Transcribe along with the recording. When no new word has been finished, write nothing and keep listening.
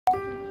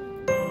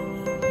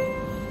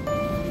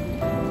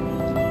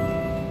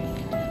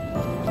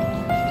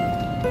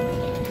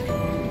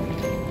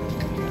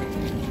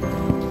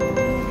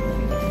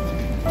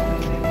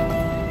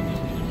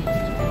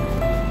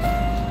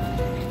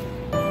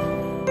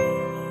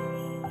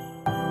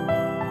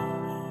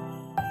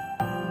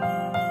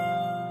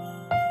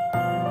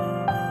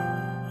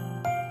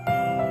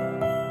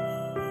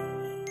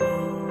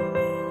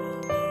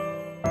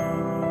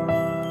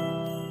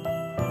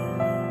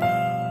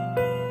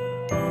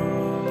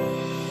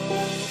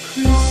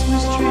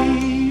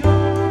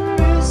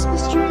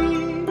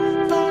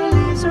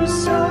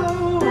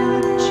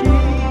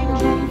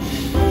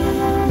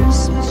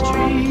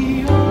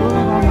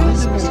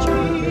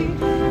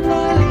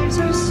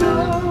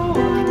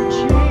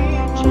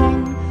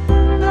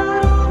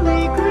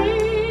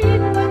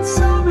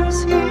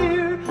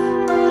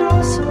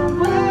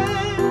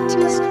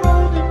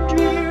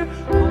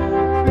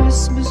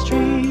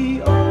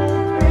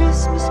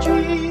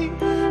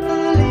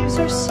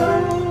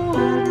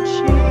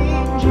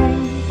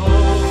unchanging.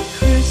 Oh,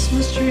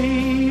 Christmas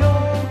tree,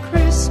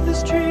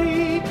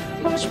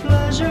 much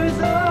pleasure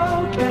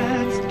thou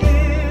canst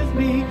give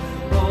me.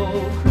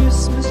 Oh,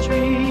 Christmas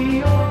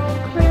tree,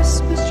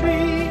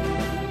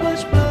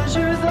 much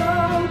pleasure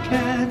thou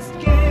canst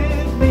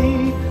give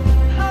me.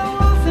 How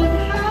often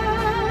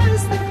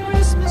has the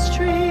Christmas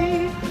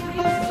tree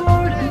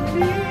afforded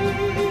me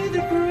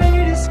the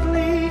greatest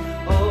glee?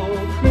 Oh,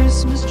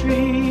 Christmas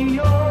tree,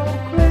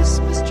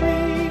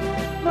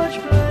 much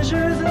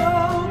pleasure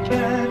thou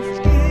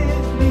canst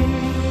give me.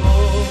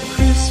 Oh,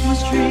 Christmas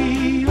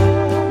tree,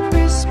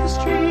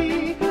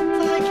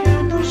 thy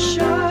candle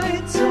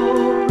shines so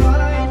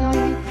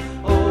brightly.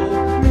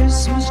 Oh,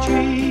 Christmas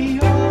tree,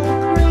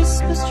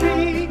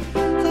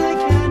 thy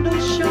candle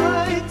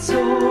shines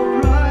so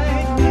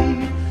brightly.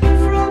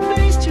 From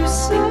base to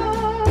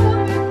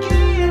summit,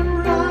 gay and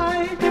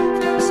bright,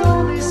 there's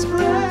only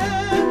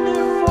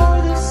splendor for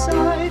the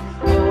sight.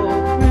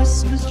 Oh,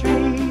 Christmas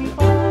tree,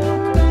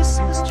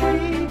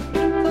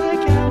 thy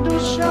candle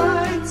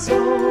shines so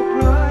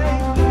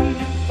brightly.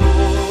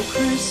 Oh,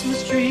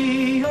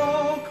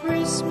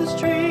 Christmas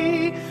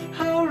tree,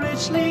 how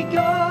richly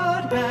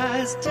God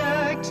has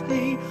decked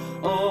thee.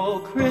 Oh,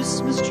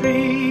 Christmas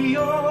tree,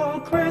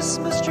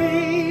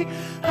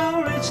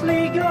 how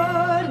richly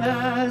God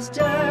has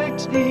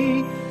decked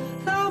thee.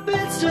 Thou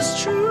bidst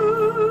us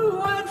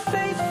true and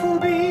faithful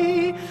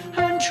be,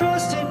 and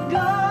trust in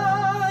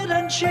God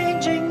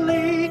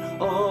unchangingly.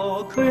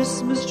 Oh,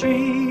 Christmas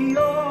tree,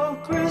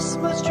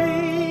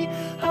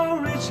 how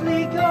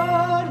richly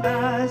God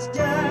has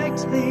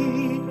decked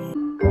thee.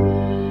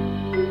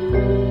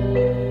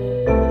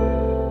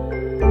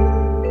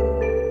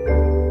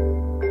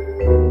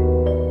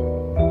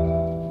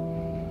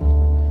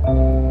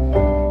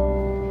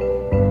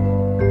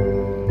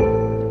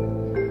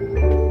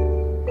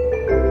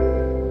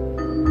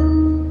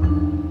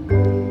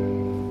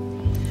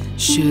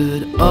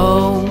 Should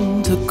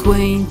old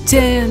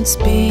acquaintance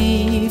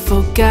be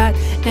forgot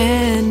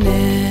and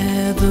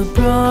never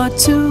brought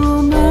to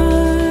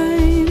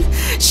mind?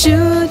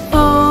 Should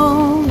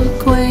old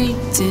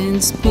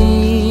acquaintance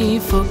be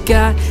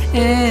forgot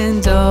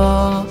and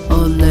all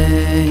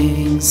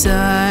lang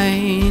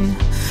syne?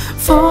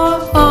 For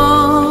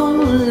all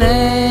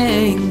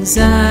lang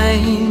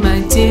syne, my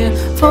dear,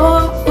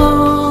 for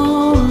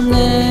all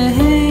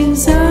lang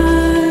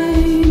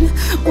syne,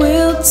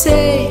 we'll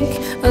take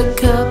a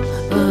cup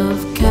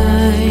of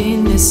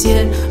kindness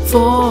yet for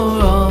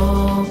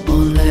all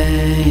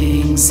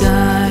lang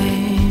syne.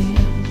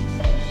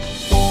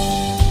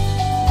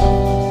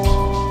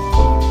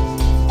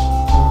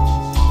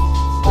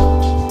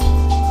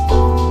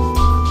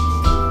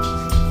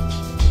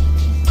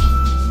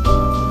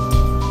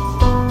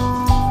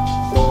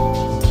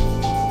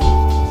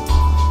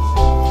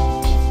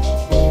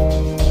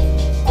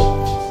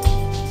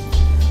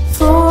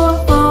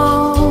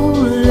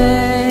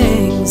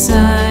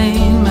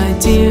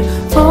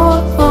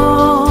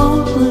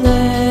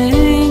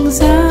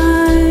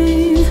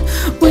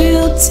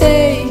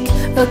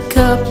 A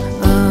cup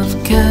of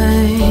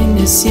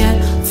kindness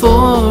yet for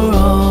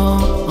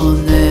all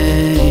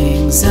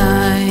lang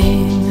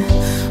syne.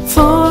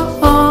 For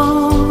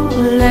all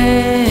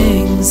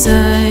lang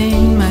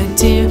syne, my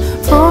dear,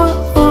 for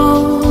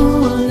all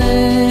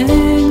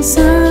lang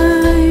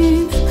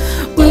syne,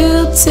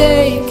 we'll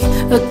take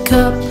a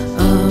cup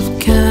of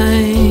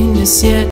kindness yet